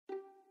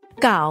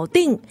搞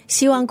定，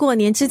希望过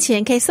年之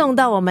前可以送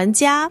到我们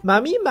家。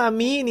妈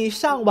咪，你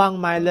上网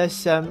买了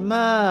什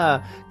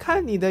么？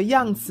看你的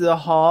样子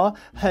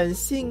很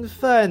兴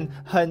奋，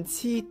很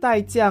期待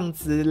这样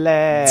子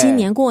嘞。今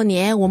年过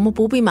年我们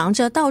不必忙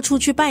着到处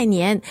去拜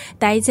年，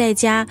待在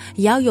家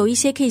也要有一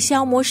些可以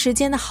消磨时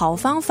间的好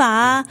方法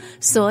啊，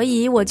所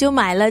以我就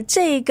买了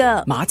这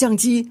个麻将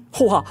机。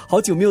哇，好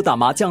久没有打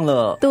麻将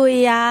了。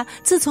对呀，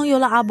自从有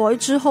了阿 boy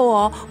之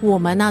后我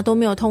们都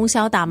没有通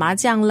宵打麻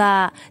将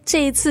了，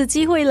这一次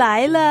机会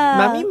来了。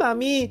妈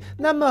咪，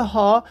那么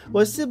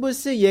我是不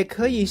是也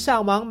可以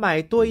上网买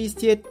多一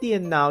些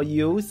电脑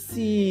游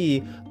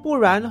戏？不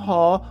然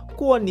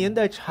过年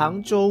的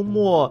长周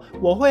末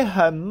我会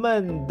很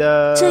闷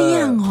的。这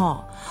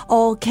样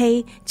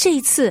OK，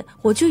 这次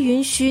我就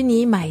允许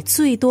你买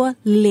最多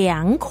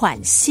2款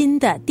新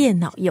的电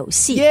脑游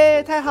戏。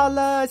耶，太好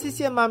了，谢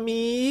谢妈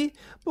咪。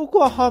不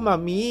过妈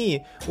咪，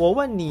我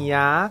问你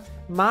呀，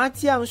麻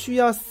将需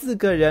要4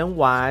个人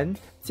玩，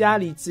家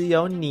里只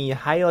有你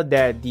还有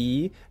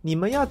Daddy， 你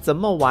们要怎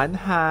么玩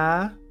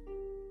哈？